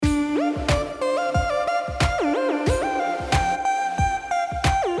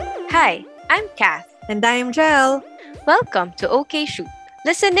Hi, I'm Kath. And I'm Gel. Welcome to OK Shoot.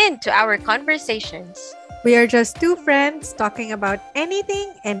 Listen in to our conversations. We are just two friends talking about anything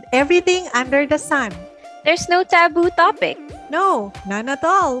and everything under the sun. There's no taboo topic. No, none at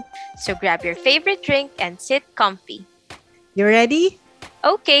all. So grab your favorite drink and sit comfy. You ready?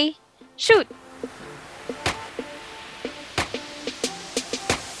 Okay, shoot!